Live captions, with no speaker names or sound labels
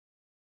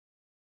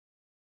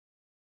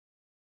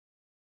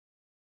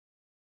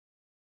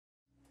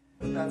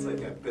That's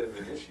like a bit of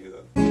an issue,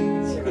 though.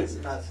 Yeah, but it's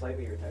not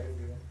slightly retired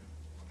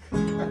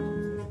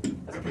again.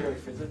 That's purely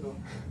physical.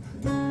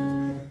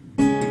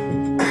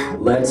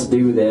 Let's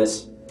do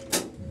this.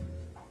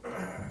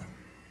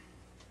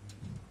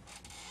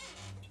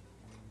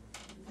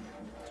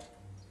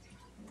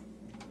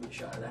 Good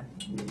shot of that.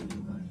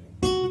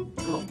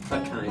 Oh,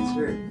 that kind,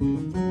 sir.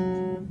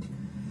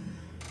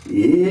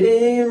 It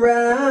ain't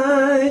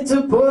right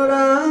to put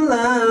our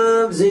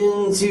lives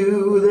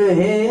into the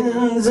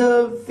hands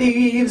of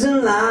thieves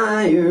and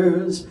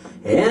liars.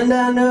 And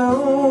I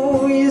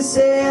know you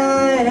say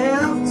I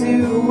have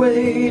to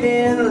wait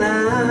in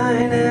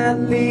line,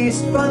 at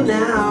least for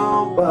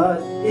now,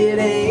 but it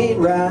ain't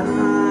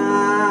right.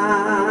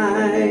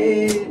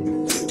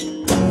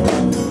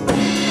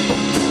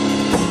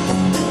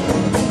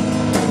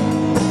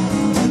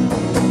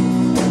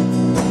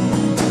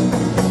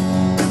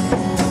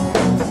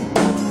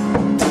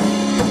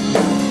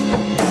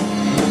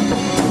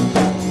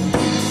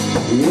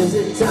 Is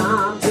it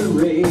time to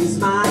raise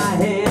my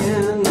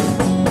hand?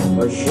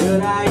 Or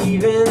should I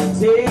even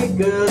take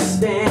a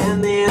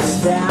stand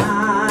this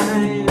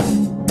time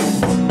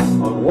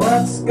on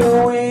what's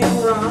going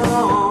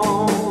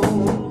wrong?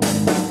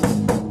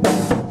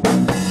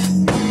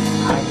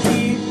 I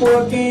keep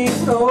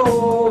working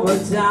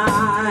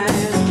overtime.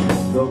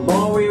 The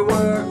more we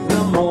work,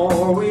 the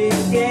more we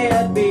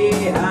get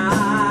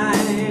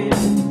behind.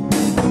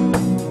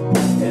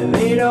 And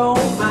they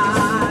don't mind.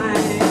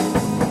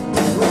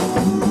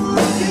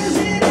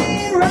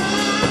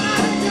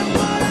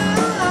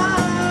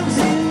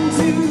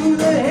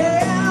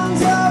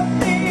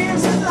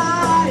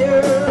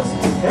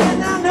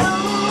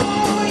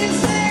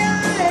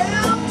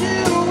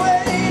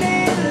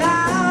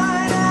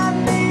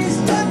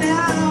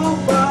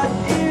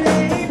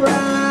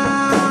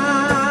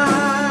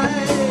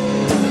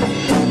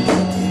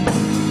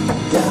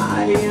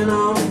 In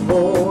a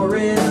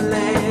foreign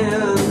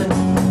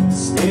land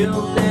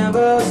still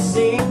never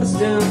seems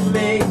to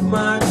make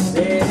much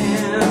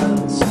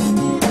sense.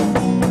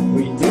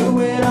 We do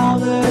it all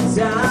the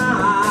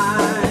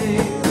time,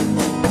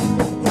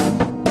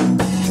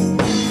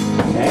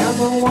 and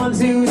the ones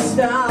who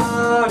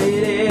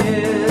started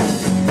it,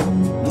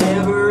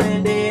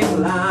 never-ending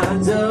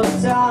lines of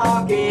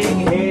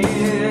talking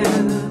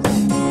heads,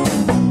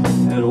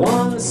 and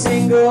one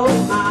single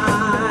mind.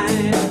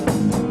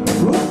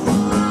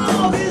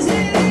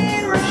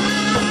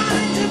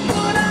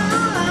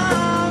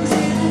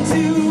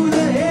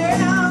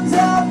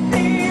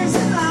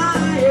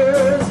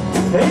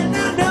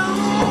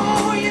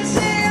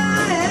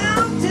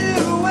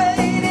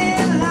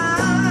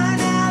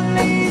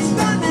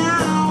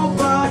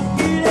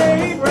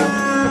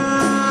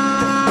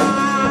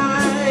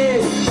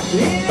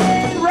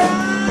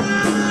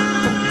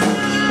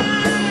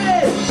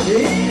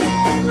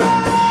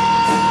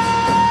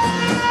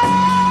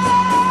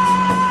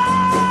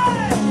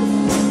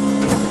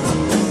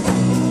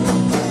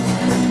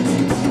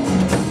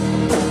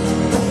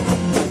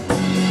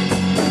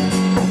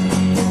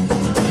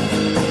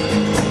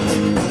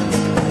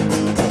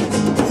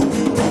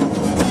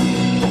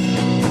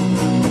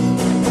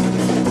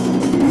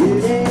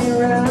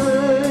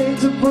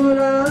 Put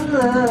our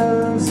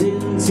lives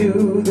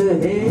into the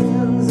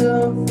hands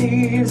of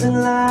thieves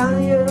and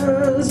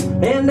liars,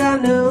 and I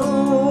know